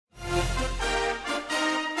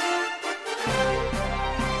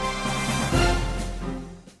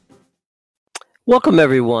Welcome,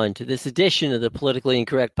 everyone, to this edition of the Politically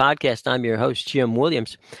Incorrect Podcast. I'm your host, Jim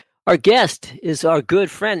Williams. Our guest is our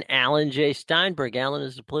good friend, Alan J. Steinberg. Alan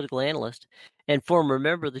is a political analyst and former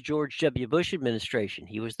member of the George W. Bush administration.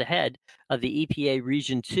 He was the head of the EPA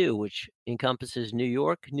Region 2, which encompasses New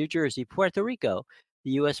York, New Jersey, Puerto Rico,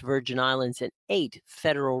 the U.S. Virgin Islands, and 8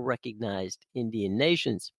 federal recognized Indian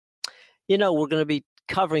nations. You know, we're going to be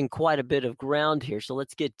covering quite a bit of ground here, so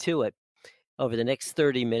let's get to it over the next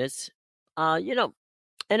 30 minutes.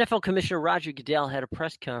 NFL Commissioner Roger Goodell had a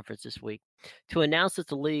press conference this week to announce that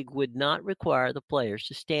the league would not require the players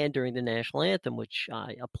to stand during the national anthem, which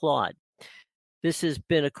I applaud. This has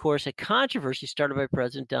been, of course, a controversy started by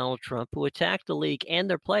President Donald Trump, who attacked the league and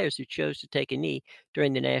their players who chose to take a knee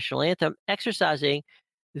during the national anthem, exercising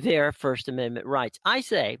their First Amendment rights. I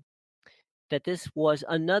say that this was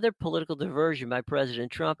another political diversion by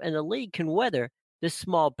President Trump, and the league can weather this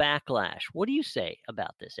small backlash. What do you say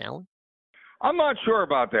about this, Alan? I'm not sure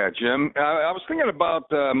about that, Jim. I was thinking about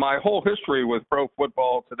my whole history with pro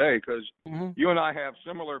football today because you and I have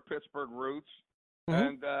similar Pittsburgh roots.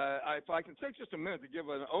 And if I can take just a minute to give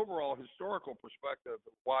an overall historical perspective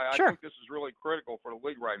of why I think this is really critical for the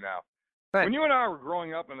league right now. Right. When you and I were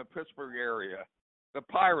growing up in the Pittsburgh area, the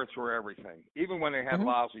Pirates were everything, even when they had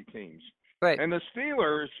lousy teams. Right. And the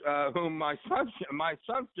Steelers, whom my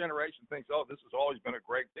son's generation thinks, oh, this has always been a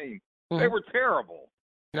great team, they were terrible.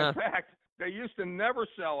 In fact, they used to never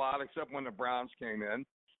sell out except when the Browns came in.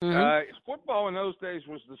 Football in those days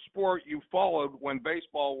was the sport you followed when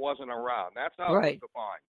baseball wasn't around. That's how it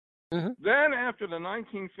was defined. Then after the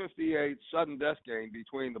 1958 sudden death game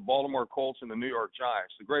between the Baltimore Colts and the New York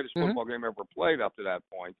Giants, the greatest football game ever played up to that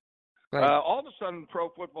point, all of a sudden pro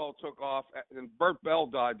football took off, and Bert Bell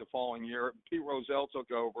died the following year. Pete Rozelle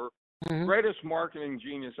took over. Greatest marketing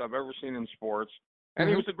genius I've ever seen in sports. And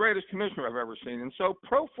he was the greatest commissioner I've ever seen. And so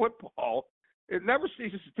pro football, it never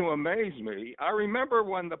ceases to amaze me. I remember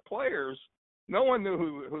when the players, no one knew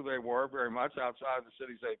who they were very much outside of the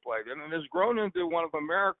cities they played in, and has grown into one of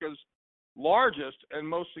America's largest and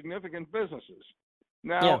most significant businesses.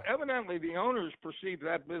 Now, evidently, the owners perceive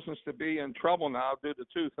that business to be in trouble now due to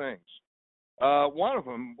two things. One of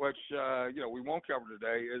them, which we won't cover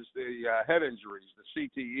today, is the head injuries, the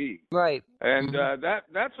CTE. Right. And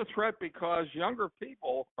that's a threat because younger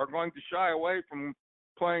people are going to shy away from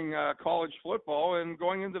playing college football and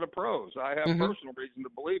going into the pros. I have personal reason to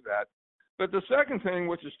believe that. But the second thing,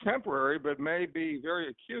 which is temporary but may be very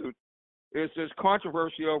acute, is this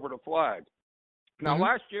controversy over the flag. Now,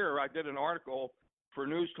 last year I did an article for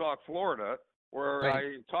News Talk Florida where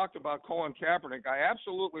I talked about Colin Kaepernick. I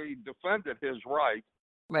absolutely defended his right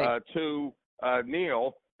to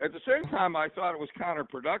kneel. At the same time, I thought it was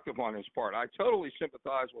counterproductive on his part. I totally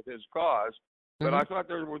sympathize with his cause, but I thought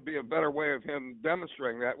there would be a better way of him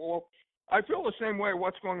demonstrating that. Well, I feel the same way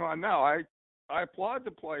what's going on now. I applaud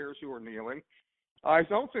the players who are kneeling. I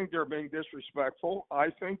don't think they're being disrespectful. I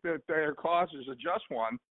think that their cause is a just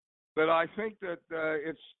one. But I think that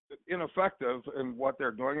it's ineffective in what they're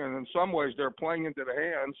doing, and in some ways they're playing into the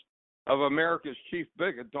hands of America's chief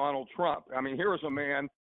bigot, Donald Trump. I mean, here is a man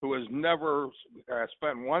who has never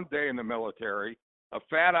spent one day in the military, a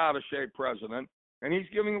fat, out-of-shape president, and he's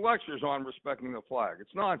giving lectures on respecting the flag.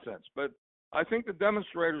 It's nonsense. But I think the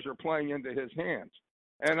demonstrators are playing into his hands.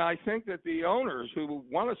 And I think that the owners who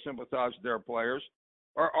want to sympathize with their players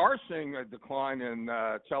are seeing a decline in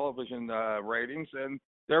television ratings, and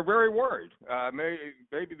they're very worried.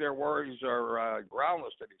 Maybe their worries are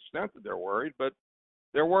groundless to the extent that they're worried, but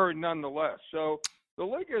they're worried nonetheless. So the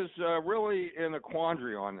league is really in a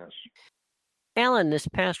quandary on this. Alan, this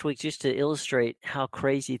past week, just to illustrate how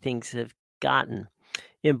crazy things have gotten,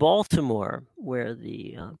 in Baltimore, where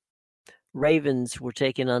the Ravens were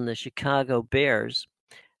taking on the Chicago Bears,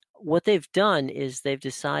 what they've done is they've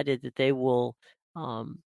decided that they will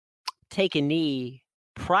take a knee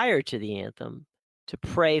prior to the anthem to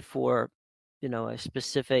pray for, a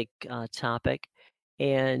specific topic.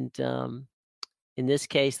 And in this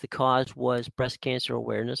case, the cause was breast cancer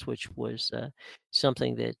awareness, which was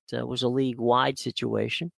something that was a league-wide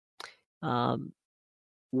situation.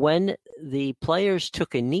 When the players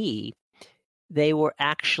took a knee, they were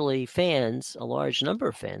actually fans, a large number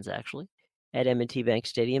of fans actually, at M&T Bank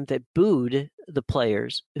Stadium that booed the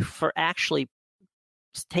players for actually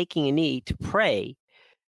taking a knee to pray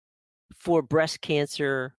for breast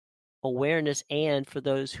cancer awareness and for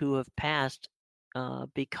those who have passed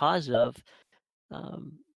because of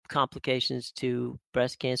complications to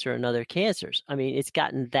breast cancer and other cancers. I mean, it's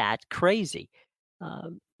gotten that crazy.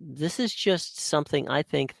 This is just something I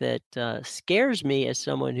think that scares me as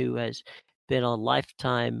someone who has been a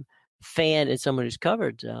lifetime fan and someone who's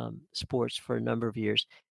covered sports for a number of years,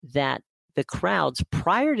 that the crowds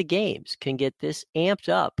prior to games can get this amped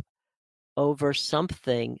up over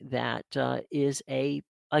something that is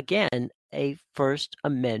again, a First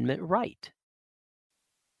Amendment right.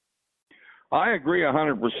 I agree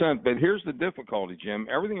 100%, but here's the difficulty, Jim.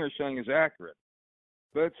 Everything you're saying is accurate.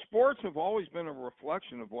 But sports have always been a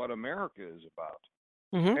reflection of what America is about.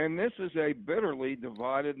 Mm-hmm. And this is a bitterly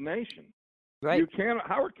divided nation. Right.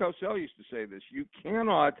 Howard Cosell used to say this, you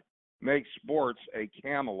cannot make sports a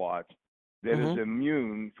Camelot that is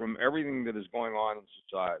immune from everything that is going on in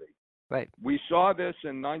society. Right. We saw this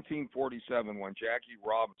in 1947 when Jackie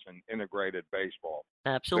Robinson integrated baseball.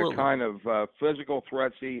 Absolutely. The kind of physical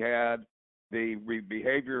threats he had, the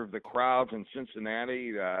behavior of the crowds in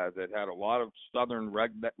Cincinnati that had a lot of southern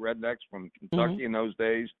rednecks from Kentucky in those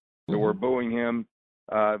days that were booing him,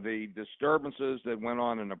 the disturbances that went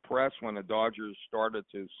on in the press when the Dodgers started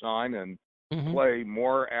to sign and play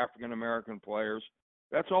more African-American players.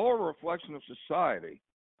 That's all a reflection of society.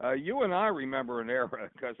 You and I remember an era,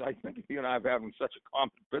 because I think you and I have having such a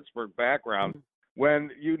common Pittsburgh background, when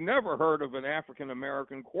you never heard of an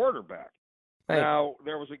African-American quarterback. Right. Now,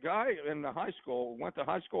 there was a guy in the high school, went to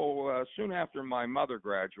high school soon after my mother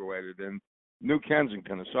graduated in New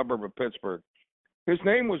Kensington, a suburb of Pittsburgh. His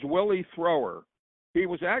name was Willie Thrower. He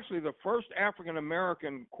was actually the first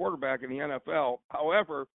African-American quarterback in the NFL.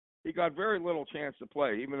 However, he got very little chance to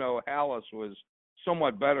play, even though Hallis was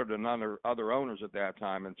somewhat better than other owners at that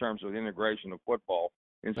time in terms of the integration of football.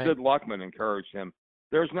 And Sid Luckman encouraged him.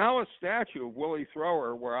 There's now a statue of Willie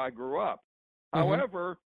Thrower where I grew up.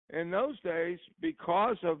 However, in those days,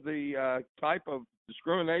 because of the type of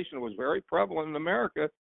discrimination that was very prevalent in America,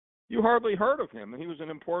 you hardly heard of him, and he was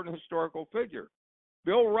an important historical figure.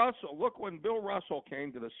 Bill Russell, look when Bill Russell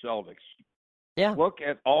came to the Celtics. Yeah. Look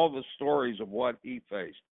at all the stories of what he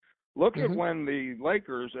faced. Look at when the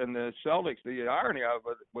Lakers and the Celtics, the irony of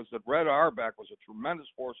it was that Red Auerbach was a tremendous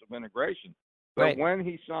force of integration. But when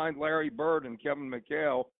he signed Larry Bird and Kevin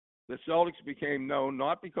McHale, the Celtics became known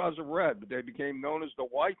not because of red, but they became known as the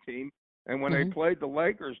white team. And when they played the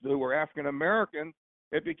Lakers, who were African-American,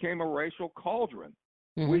 it became a racial cauldron.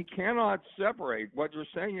 We cannot separate. What you're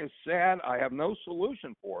saying is sad. I have no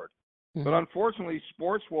solution for it. But unfortunately,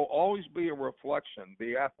 sports will always be a reflection.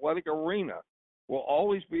 The athletic arena will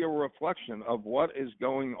always be a reflection of what is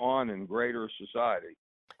going on in greater society.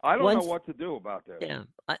 I don't know what to do about that. Yeah,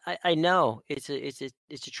 I know it's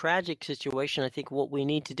a tragic situation. I think what we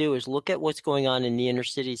need to do is look at what's going on in the inner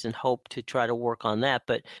cities and hope to try to work on that.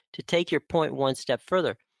 But to take your point one step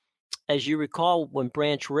further, as you recall, when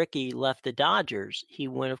Branch Rickey left the Dodgers, he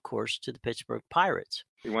went, of course, to the Pittsburgh Pirates.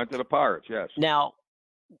 He went to the Pirates, yes. Now,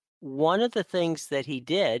 one of the things that he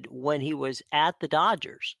did when he was at the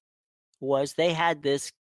Dodgers was they had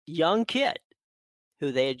this young kid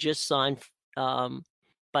who they had just signed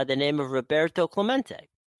by the name of Roberto Clemente.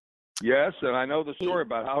 Yes, and I know the story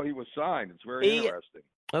about how he was signed. It's very interesting.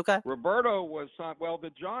 Okay. Roberto was signed. Well,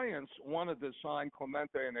 the Giants wanted to sign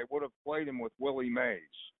Clemente, and they would have played him with Willie Mays.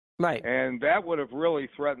 Right. And that would have really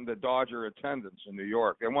threatened the Dodger attendance in New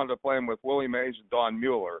York. They wanted to play him with Willie Mays and Don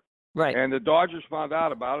Mueller. Right. And the Dodgers found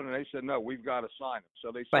out about it, and they said, no, we've got to sign him.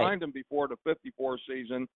 So they signed him before the 54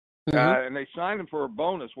 season. And they signed him for a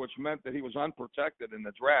bonus, which meant that he was unprotected in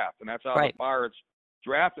the draft, and that's how the Pirates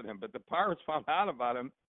drafted him. But the Pirates found out about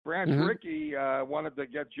him. Branch Rickey wanted to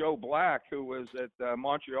get Joe Black, who was at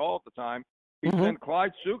Montreal at the time. He sent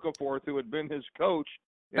Clyde Sukaforth, who had been his coach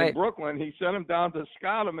in Brooklyn. He sent him down to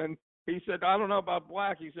scout him, and he said, I don't know about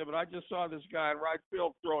Black. He said, but I just saw this guy in right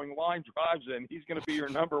field throwing line drives in. He's going to be your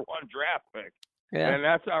number one draft pick. Yeah. And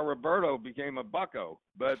that's how Roberto became a bucko.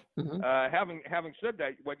 But having said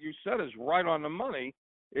that, what you said is right on the money,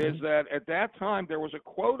 is that at that time there was a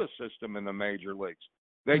quota system in the major leagues.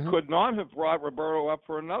 They could not have brought Roberto up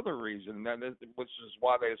for another reason, which is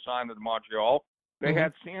why they assigned him to Montreal. They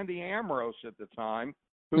had Sandy Ambrose at the time,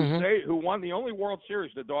 who won the only World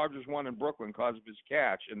Series the Dodgers won in Brooklyn because of his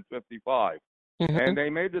catch in '55. And they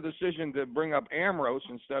made the decision to bring up Ambrose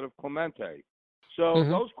instead of Clemente. So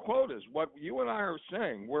those quotas, what you and I are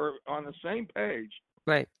saying, we're on the same page.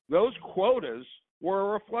 Right. Those quotas were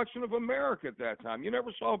a reflection of America at that time. You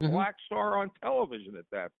never saw a black star on television at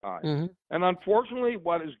that time. And unfortunately,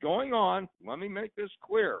 what is going on, let me make this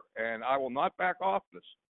clear, and I will not back off this.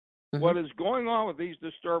 What is going on with these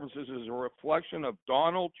disturbances is a reflection of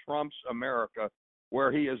Donald Trump's America,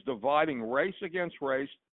 where he is dividing race against race,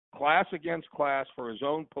 class against class for his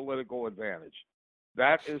own political advantage.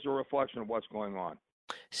 That is a reflection of what's going on.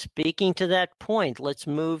 Speaking to that point, let's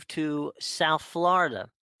move to South Florida,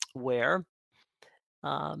 where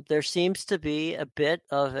There seems to be a bit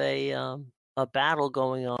of a battle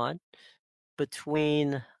going on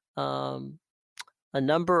between a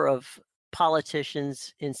number of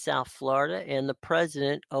politicians in South Florida and the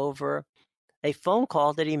president over a phone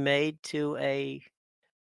call that he made to a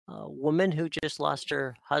woman who just lost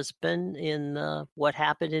her husband in what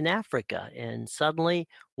happened in Africa. And suddenly,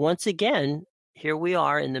 once again, here we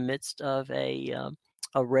are in the midst of a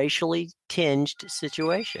racially tinged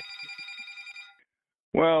situation.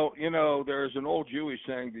 Well, there's an old Jewish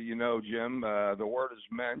saying that Jim. The word is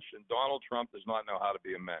mensch, and Donald Trump does not know how to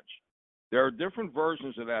be a mensch. There are different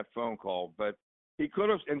versions of that phone call, but he could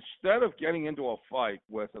have, instead of getting into a fight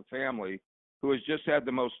with a family who has just had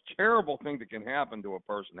the most terrible thing that can happen to a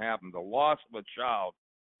person happen, the loss of a child,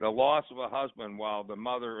 the loss of a husband while the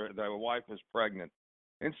wife is pregnant.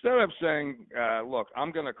 Instead of saying, look,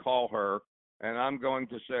 I'm going to call her and I'm going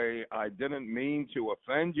to say, I didn't mean to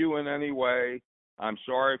offend you in any way. I'm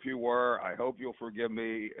sorry if you were. I hope you'll forgive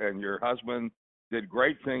me. And your husband did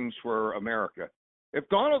great things for America. If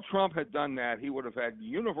Donald Trump had done that, he would have had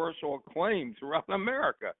universal acclaim throughout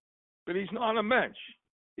America. But he's not a mensch.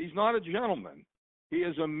 He's not a gentleman. He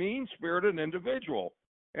is a mean-spirited individual.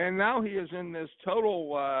 And now he is in this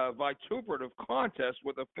total vituperative contest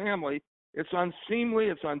with a family. It's unseemly.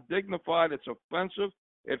 It's undignified. It's offensive.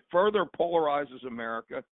 It further polarizes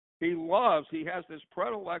America. He has this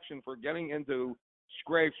predilection for getting into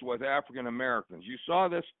scrapes with African Americans. You saw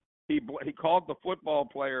this. He called the football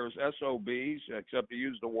players SOBs, except he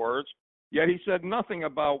used the words. Yet he said nothing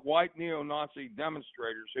about white neo-Nazi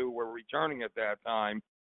demonstrators who were returning at that time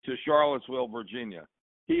to Charlottesville, Virginia.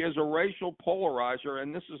 He is a racial polarizer,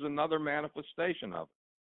 and this is another manifestation of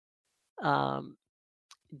it.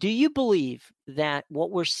 Do you believe that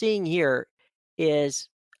what we're seeing here is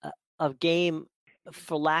a game,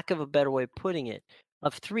 for lack of a better way of putting it,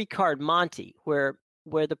 of three-card Monte, where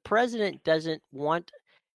the president doesn't want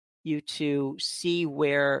you to see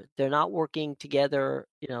where they're not working together,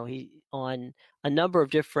 on a number of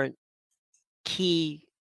different key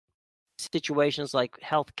situations like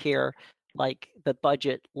healthcare, like the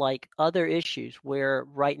budget, like other issues where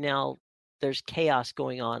right now there's chaos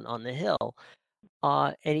going on the Hill.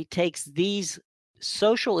 And he takes these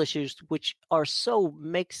social issues, which are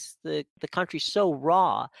makes the country so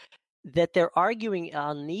raw, that they're arguing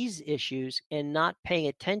on these issues and not paying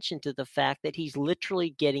attention to the fact that he's literally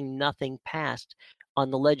getting nothing passed on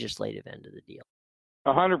the legislative end of the deal.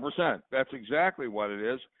 100%. That's exactly what it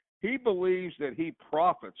is. He believes that he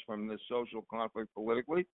profits from this social conflict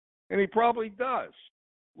politically, and he probably does.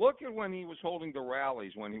 Look at when he was holding the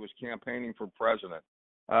rallies, when he was campaigning for president.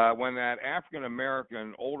 When that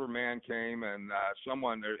African-American older man came and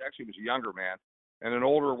actually it was a younger man, and an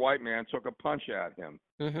older white man took a punch at him.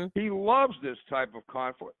 Mm-hmm. He loves this type of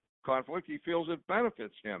conflict. He feels it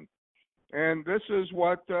benefits him. And this is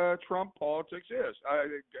what Trump politics is. A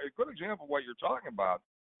good example of what you're talking about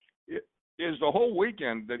is the whole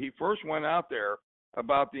weekend that he first went out there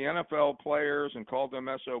about the NFL players and called them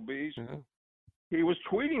SOBs. Mm-hmm. He was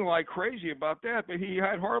tweeting like crazy about that, but he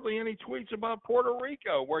had hardly any tweets about Puerto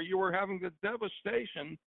Rico, where you were having the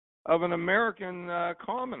devastation of an American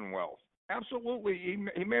commonwealth. Absolutely.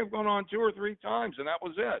 He may have gone on 2 or 3 times, and that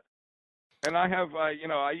was it. And I have,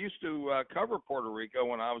 I used to cover Puerto Rico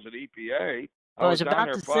when I was at EPA. I was down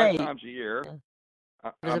there 5 times a year.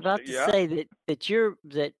 I was about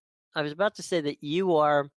to say that you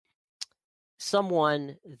are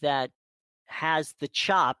someone that has the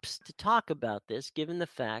chops to talk about this, given the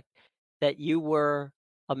fact that you were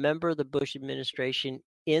a member of the Bush administration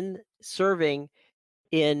serving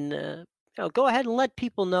in. Go ahead and let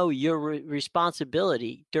people know your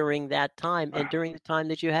responsibility during that time and during the time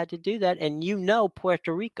that you had to do that, and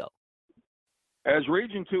Puerto Rico. As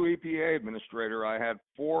Region 2 EPA administrator, I had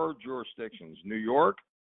 4 jurisdictions: New York,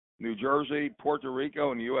 New Jersey, Puerto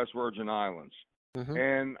Rico, and the U.S. Virgin Islands. Mm-hmm.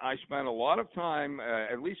 And I spent a lot of time,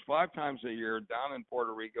 at least 5 times a year, down in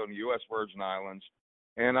Puerto Rico and the U.S. Virgin Islands.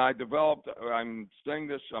 And I developed, I'm saying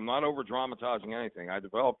this, I'm not over-dramatizing anything, I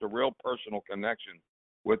developed a real personal connection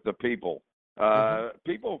with the people. Mm-hmm.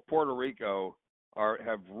 People of Puerto Rico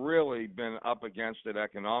have really been up against it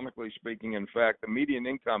economically speaking. In fact, the median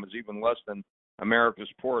income is even less than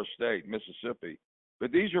America's poorest state, Mississippi.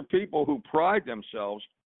 But these are people who pride themselves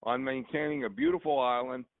on maintaining a beautiful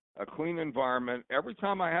island, a clean environment. Every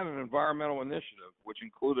time I had an environmental initiative, which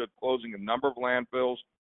included closing a number of landfills,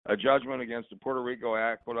 a judgment against the Puerto Rico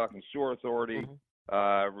Aqueduct and Sewer Authority,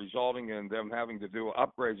 mm-hmm. Resulting in them having to do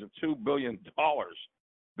upgrades of $2 billion,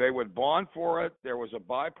 they would bond for it. There was a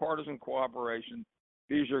bipartisan cooperation.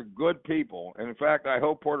 These are good people. And in fact, I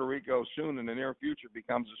hope Puerto Rico soon in the near future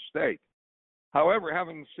becomes a state. However,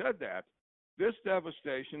 having said that, this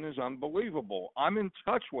devastation is unbelievable. I'm in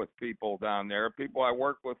touch with people down there, people I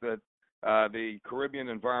work with at the Caribbean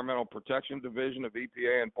Environmental Protection Division of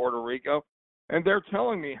EPA in Puerto Rico, and they're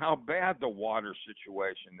telling me how bad the water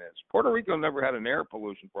situation is. Puerto Rico never had an air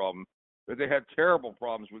pollution problem, but they had terrible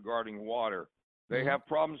problems regarding water. They have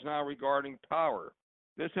problems now regarding power.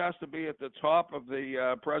 This has to be at the top of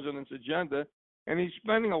the president's agenda, and he's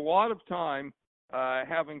spending a lot of time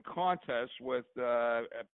having contests with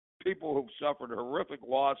people who've suffered horrific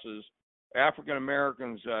losses, African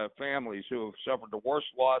Americans, families who have suffered the worst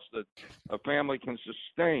loss that a family can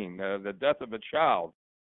sustain, the death of a child.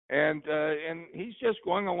 And he's just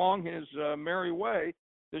going along his merry way.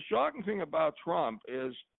 The shocking thing about Trump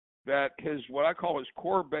is that what I call his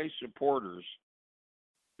core base supporters,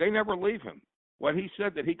 they never leave him. When he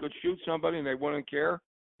said that he could shoot somebody and they wouldn't care,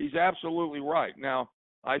 he's absolutely right. Now,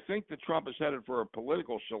 I think that Trump is headed for a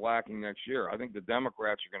political shellacking next year. I think the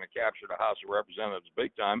Democrats are going to capture the House of Representatives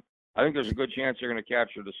big time. I think there's a good chance they're going to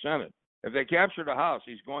capture the Senate. If they capture the House,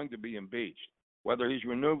 he's going to be impeached. Whether he's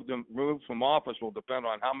removed from office will depend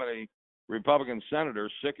on how many Republican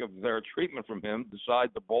senators, sick of their treatment from him,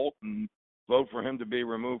 decide to bolt and vote for him to be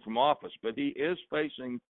removed from office. But he is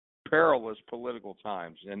facing perilous political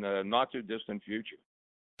times in the not-too-distant future.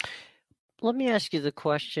 Let me ask you the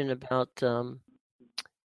question about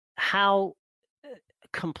how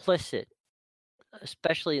complicit,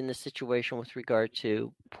 especially in this situation with regard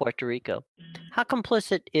to Puerto Rico, how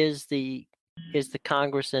complicit is the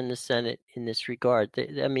Congress and the Senate in this regard?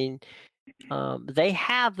 They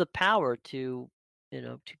have the power to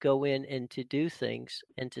go in and to do things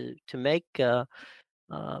and to make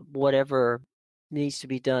whatever needs to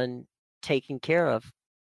be done taken care of.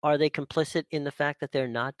 Are they complicit in the fact that they're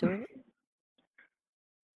not doing it?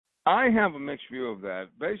 I have a mixed view of that.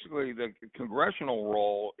 Basically, the congressional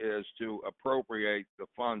role is to appropriate the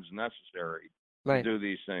funds necessary to do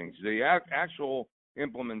these things. The actual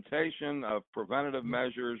implementation of preventative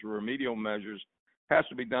measures, remedial measures, has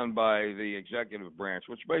to be done by the executive branch,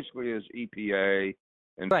 which basically is EPA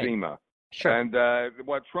and FEMA. Sure. And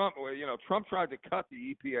what Trump tried to cut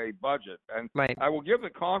the EPA budget, and I will give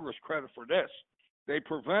the Congress credit for this. They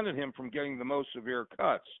prevented him from getting the most severe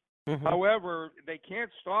cuts. However, they can't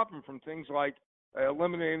stop him from things like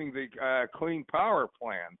eliminating the Clean Power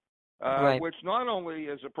Plan, which not only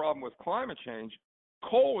is a problem with climate change,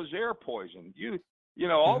 coal is air poison.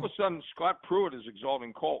 All of a sudden, Scott Pruitt is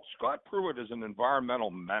exalting coal. Scott Pruitt is an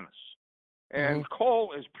environmental menace, and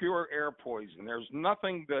coal is pure air poison. There's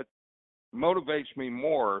nothing that motivates me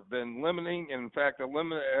more than limiting, and in fact,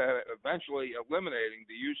 eventually eliminating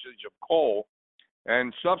the usage of coal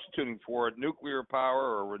and substituting for it nuclear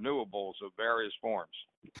power or renewables of various forms.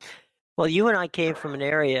 Well, you and I came from an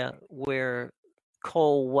area where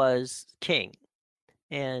coal was king,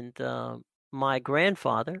 and my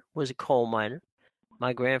grandfather was a coal miner.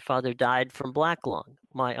 My grandfather died from black lung.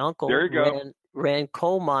 My uncle ran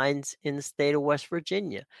coal mines in the state of West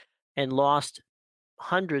Virginia and lost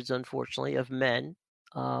hundreds, unfortunately, of men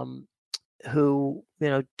who,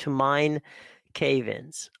 to mine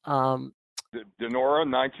cave-ins. Denora,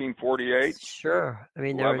 1948. Sure. There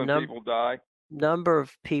were 11 people died. Number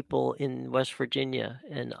of people in West Virginia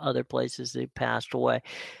and other places that passed away.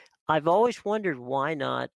 I've always wondered, why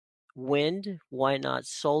not wind? Why not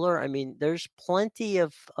solar? There's plenty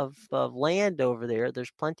of land over there.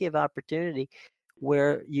 There's plenty of opportunity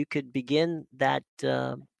where you could begin that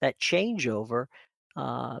changeover.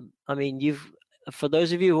 For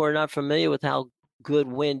those of you who are not familiar with how good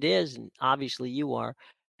wind is, and obviously you are,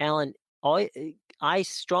 Alan, I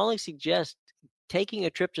strongly suggest taking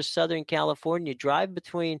a trip to Southern California. Drive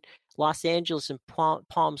between Los Angeles and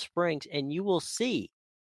Palm Springs, and you will see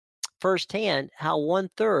firsthand how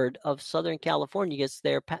 1/3 of Southern California gets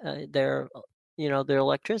their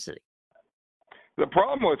electricity. The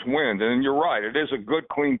problem with wind, and you're right, it is a good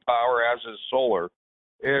clean power, as is solar,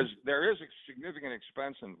 is there is a significant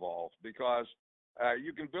expense involved because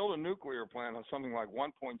you can build a nuclear plant on something like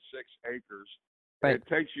 1.6 acres. It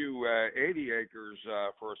takes you 80 acres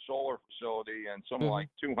for a solar facility and something like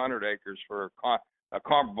 200 acres for a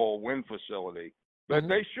comparable wind facility. But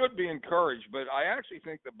they should be encouraged. But I actually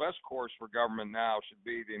think the best course for government now should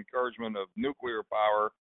be the encouragement of nuclear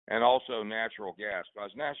power and also natural gas,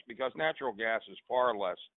 because natural gas is far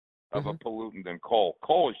less of a pollutant than coal.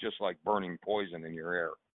 Coal is just like burning poison in your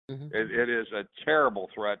air. It is a terrible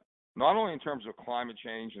threat, not only in terms of climate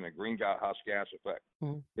change and the greenhouse gas effect.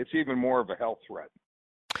 It's even more of a health threat.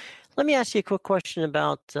 Let me ask you a quick question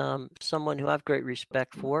about someone who I have great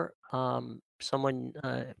respect for, someone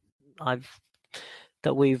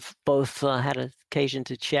that we've both had occasion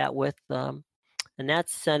to chat with. and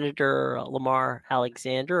that's Senator Lamar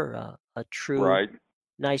Alexander, a true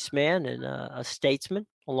nice man and a statesman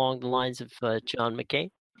along the lines of John McCain.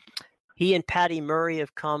 He and Patty Murray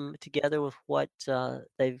have come together with what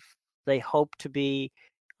they hope to be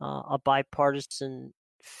a bipartisan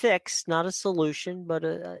fix, not a solution, but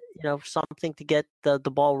something to get the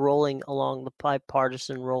ball rolling along the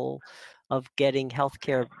bipartisan role of getting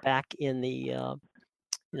healthcare back in the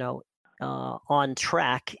on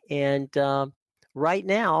track. And right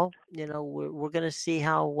now, we're going to see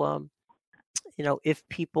how if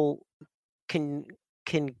people can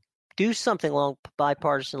do something along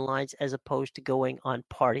bipartisan lines as opposed to going on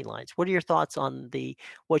party lines. What are your thoughts on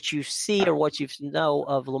what you see or what you know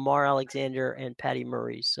of Lamar Alexander and Patty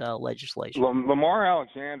Murray's legislation? Lamar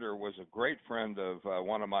Alexander was a great friend of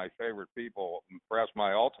one of my favorite people, perhaps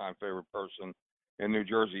my all-time favorite person in New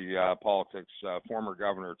Jersey politics, former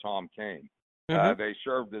Governor Tom Kean. Mm-hmm. They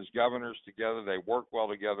served as governors together. They worked well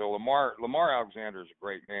together. Lamar Alexander is a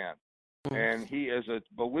great man. And he is a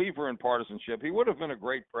believer in partisanship. He would have been a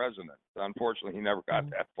great president. Unfortunately, he never got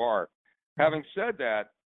that far. Having said that,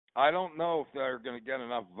 I don't know if they're going to get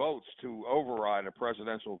enough votes to override a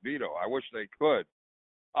presidential veto. I wish they could.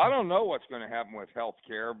 I don't know what's going to happen with health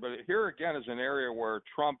care, but here again is an area where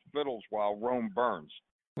Trump fiddles while Rome burns.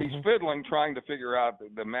 He's fiddling, trying to figure out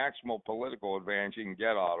the maximal political advantage he can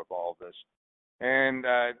get out of all of this. And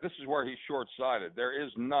this is where he's short-sighted. There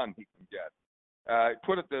is none he can get.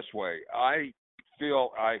 Put it this way, I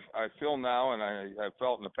feel now, and I have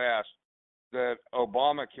felt in the past, that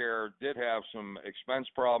Obamacare did have some expense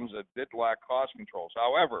problems that did lack cost controls.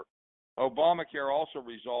 However, Obamacare also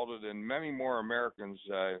resulted in many more Americans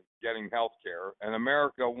getting health care, and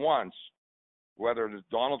America wants, whether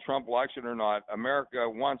Donald Trump likes it or not, America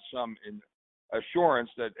wants some assurance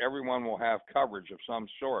that everyone will have coverage of some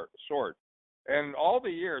sort. And all the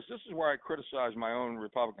years, this is where I criticize my own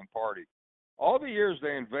Republican Party. All the years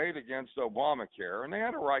they invade against Obamacare, and they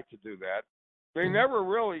had a right to do that, they never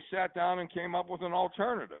really sat down and came up with an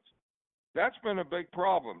alternative. That's been a big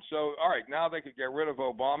problem. So, all right, now they could get rid of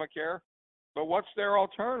Obamacare, but what's their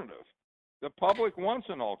alternative? The public wants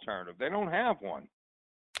an alternative. They don't have one.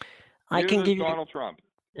 I can give Donald Trump.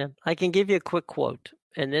 Yeah, I can give you a quick quote,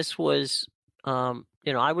 and this was, I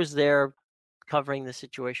was there covering the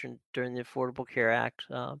situation during the Affordable Care Act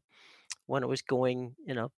when it was going,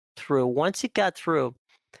 through. Once it got through,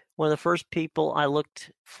 one of the first people I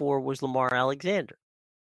looked for was Lamar Alexander,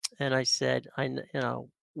 and I said,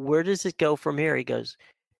 where does it go from here? He goes,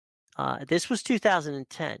 this was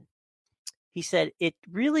 2010. He said it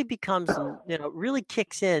really becomes, really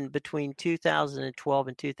kicks in between 2012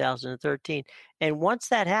 and 2013, and once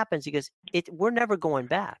that happens, he goes, we're never going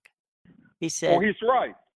back. He said, "Oh, he's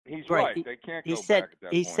right. He's right. They can't go back at that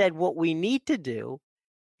point." He said, what we need to do,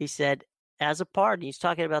 he said, as a party, he's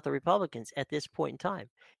talking about the Republicans at this point in time.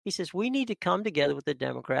 He says, we need to come together with the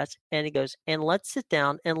Democrats, and he goes, and let's sit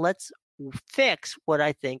down and let's fix what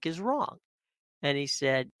I think is wrong. And he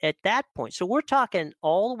said, at that point, so we're talking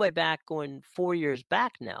all the way back, going 4 years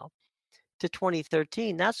back now to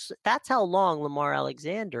 2013. That's how long Lamar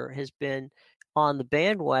Alexander has been on the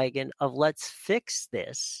bandwagon of let's fix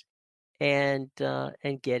this and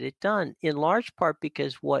get it done, in large part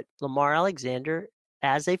because what Lamar Alexander,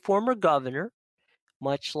 as a former governor,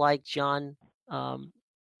 much like John,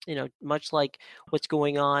 much like what's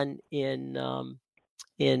going on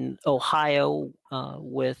in Ohio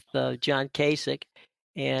with John Kasich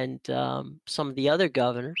and some of the other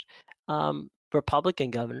governors, Republican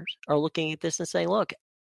governors, are looking at this and saying, look,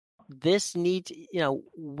 this needs,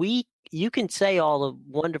 you can say all the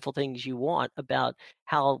wonderful things you want about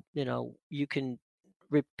how, you can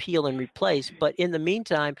repeal and replace, but in the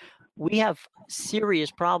meantime, we have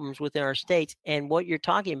serious problems within our states, and what you're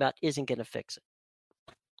talking about isn't going to fix it.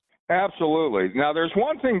 Absolutely. Now, there's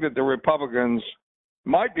one thing that the Republicans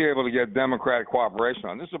might be able to get Democratic cooperation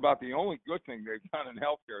on. This is about the only good thing they've done in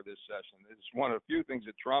healthcare this session. It's one of the few things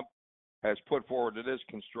that Trump has put forward that is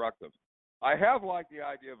constructive. I have liked the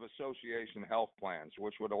idea of association health plans,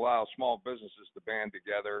 which would allow small businesses to band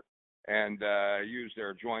together and use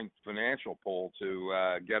their joint financial pool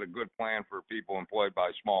to get a good plan for people employed by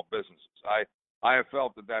small businesses. I have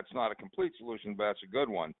felt that that's not a complete solution, but that's a good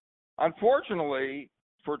one. Unfortunately,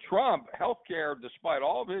 for Trump, healthcare, despite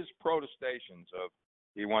all of his protestations of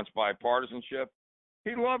he wants bipartisanship,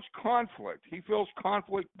 he loves conflict. He feels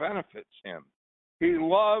conflict benefits him. He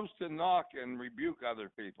loves to knock and rebuke other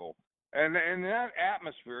people. And in that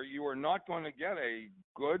atmosphere, you are not going to get a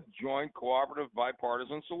good, joint, cooperative,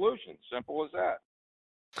 bipartisan solution. Simple as that.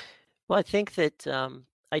 Well, I think that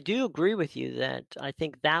I do agree with you that I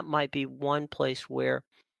think that might be one place where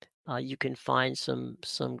you can find some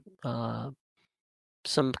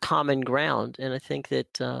common ground. And I think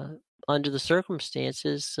that under the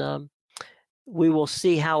circumstances, we will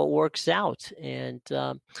see how it works out. And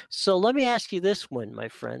so let me ask you this one, my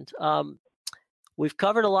friend. We've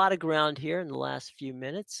covered a lot of ground here in the last few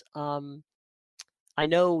minutes. I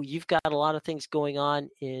know you've got a lot of things going on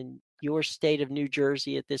in your state of New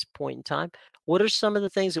Jersey at this point in time. What are some of the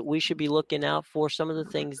things that we should be looking out for, some of the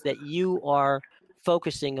things that you are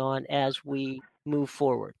focusing on as we move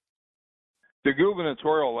forward? The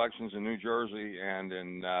gubernatorial elections in New Jersey and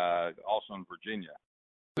also in Virginia.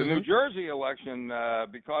 The New Jersey election,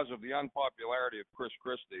 because of the unpopularity of Chris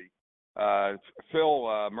Christie,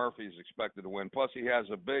 Phil Murphy is expected to win. Plus, he has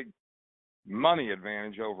a big money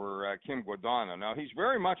advantage over Kim Guadagno. Now, he's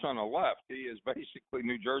very much on the left. He is basically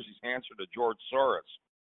New Jersey's answer to George Soros.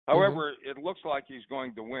 However, it looks like he's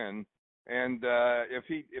going to win. And if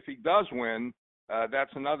he does win,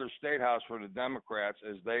 that's another state house for the Democrats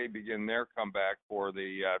as they begin their comeback for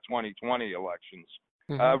the 2020 elections.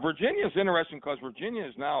 Virginia is interesting because Virginia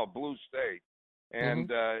is now a blue state.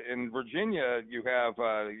 And in Virginia, you have,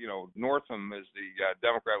 Northam is the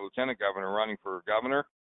Democrat lieutenant governor running for governor.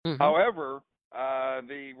 However,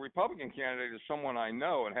 the Republican candidate is someone I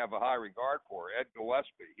know and have a high regard for, Ed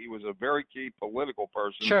Gillespie. He was a very key political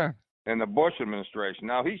person in the Bush administration.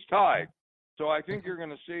 Now, he's tied. So I think you're going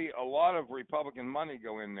to see a lot of Republican money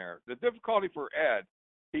go in there. The difficulty for Ed,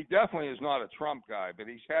 he definitely is not a Trump guy, but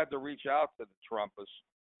he's had to reach out to the Trumpists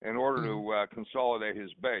in order to consolidate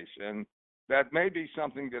his base. And that may be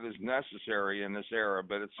something that is necessary in this era,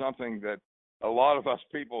 but it's something that a lot of us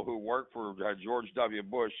people who work for George W.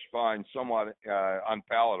 Bush find somewhat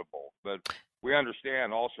unpalatable. But we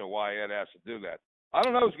understand also why Ed has to do that. I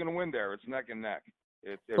don't know who's going to win there. It's neck and neck.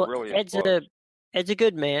 It really is close. Ed's a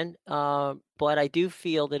good man, but I do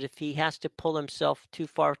feel that if he has to pull himself too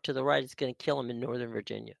far to the right, it's going to kill him in Northern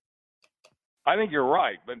Virginia. I think you're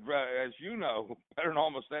right. But as you know, better than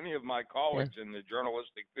almost any of my colleagues in the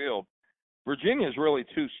journalistic field, Virginia is really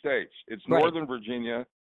two states. It's Northern Virginia,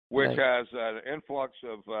 which has an influx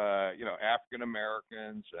of African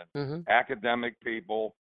Americans and academic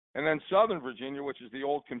people, and then Southern Virginia, which is the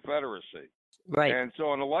old Confederacy. Right. And so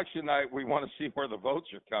on election night, we want to see where the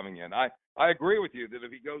votes are coming in. I agree with you that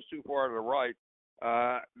if he goes too far to the right,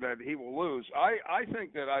 that he will lose. I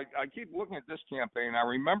think that I keep looking at this campaign. I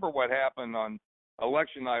remember what happened on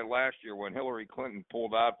election night last year when Hillary Clinton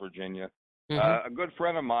pulled out Virginia. A good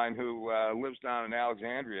friend of mine who lives down in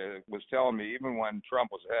Alexandria was telling me even when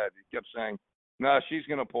Trump was ahead, he kept saying, "No, she's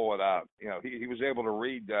going to pull it out." He was able to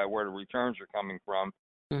read where the returns are coming from.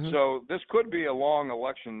 So this could be a long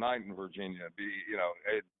election night in Virginia.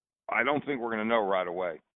 I don't think we're going to know right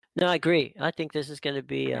away. No, I agree. I think this is going to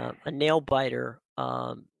be a nail biter.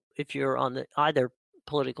 If you're on the either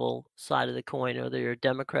political side of the coin, whether you're a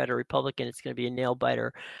Democrat or Republican, it's going to be a nail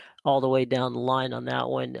biter all the way down the line on that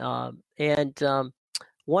one. And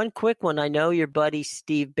one quick one, I know your buddy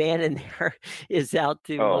Steve Bannon there is out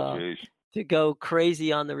to go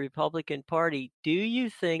crazy on the Republican Party. Do you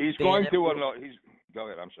think he's going to? Go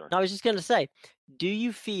ahead. I'm sorry. I was just going to say, do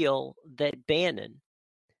you feel that Bannon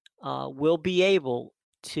will be able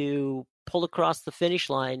to pull across the finish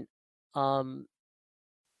line 2,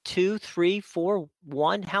 3, 4,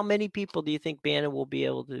 1? How many people do you think Bannon will be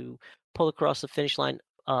able to pull across the finish line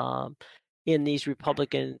in these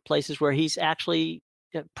Republican places where he's actually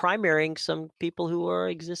primarying some people who are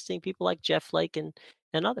existing people like Jeff Flake and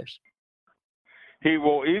others? He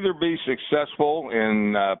will either be successful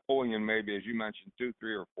in pulling in maybe, as you mentioned, 2,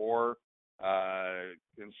 3, or 4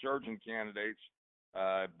 insurgent candidates,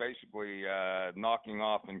 basically knocking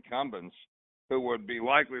off incumbents who would be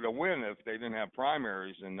likely to win if they didn't have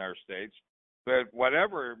primaries in their states. But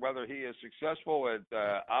whether he is successful at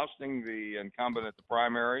ousting the incumbent at the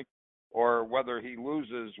primary or whether he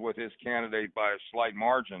loses with his candidate by a slight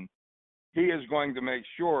margin, he is going to make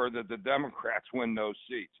sure that the Democrats win those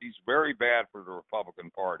seats. He's very bad for the Republican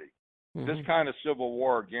Party. This kind of civil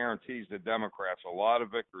war guarantees the Democrats a lot of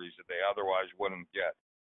victories that they otherwise wouldn't get.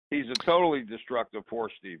 He's a totally destructive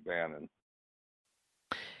force, Steve Bannon.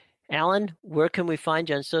 Alan, where can we find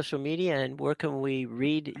you on social media, and where can we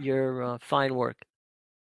read your fine work?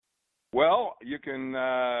 Well, you can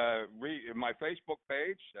read my Facebook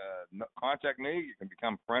page. Contact me. You can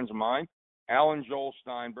become friends of mine. Alan Joel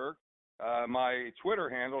Steinberg. My Twitter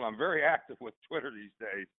handle, I'm very active with Twitter these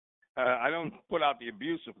days. I don't put out the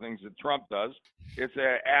abusive things that Trump does. It's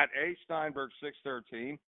at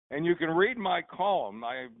 @Steinberg613. And you can read my column.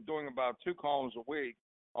 I'm doing about 2 columns a week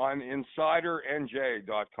on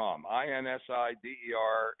InsiderNJ.com,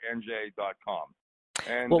 InsiderNJ.com.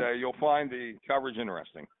 And you'll find the coverage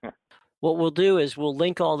interesting. What we'll do is we'll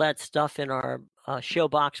link all that stuff in our show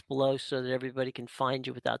box below so that everybody can find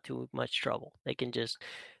you without too much trouble. They can just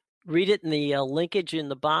read it in the linkage in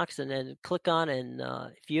the box and then click on. And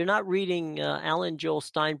if you're not reading Alan Joel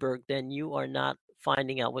Steinberg, then you are not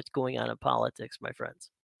finding out what's going on in politics, my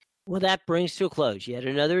friends. Well, that brings to a close yet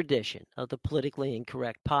another edition of the Politically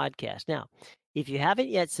Incorrect podcast. Now, if you haven't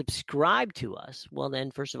yet subscribed to us, well,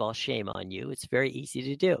 then, first of all, shame on you. It's very easy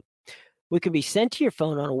to do. We can be sent to your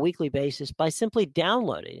phone on a weekly basis by simply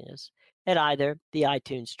downloading us at either the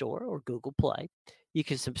iTunes Store or Google Play. You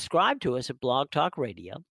can subscribe to us at Blog Talk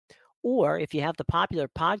Radio, or if you have the popular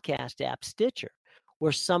podcast app Stitcher,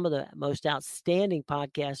 where some of the most outstanding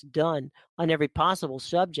podcasts done on every possible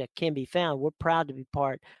subject can be found. We're proud to be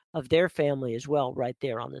part of their family as well right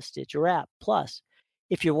there on the Stitcher app. Plus,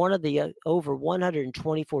 if you're one of the over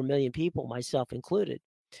 124 million people, myself included,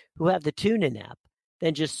 who have the TuneIn app,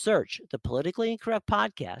 then just search the Politically Incorrect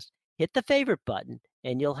Podcast, hit the favorite button,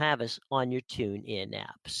 and you'll have us on your TuneIn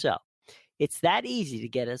app. So it's that easy to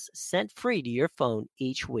get us sent free to your phone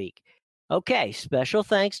each week. Okay, special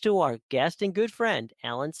thanks to our guest and good friend,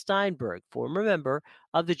 Alan Steinberg, former member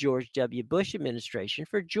of the George W. Bush administration,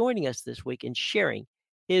 for joining us this week and sharing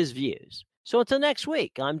his views. So until next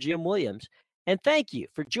week, I'm Jim Williams, and thank you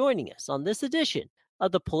for joining us on this edition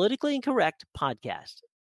of the Politically Incorrect Podcast.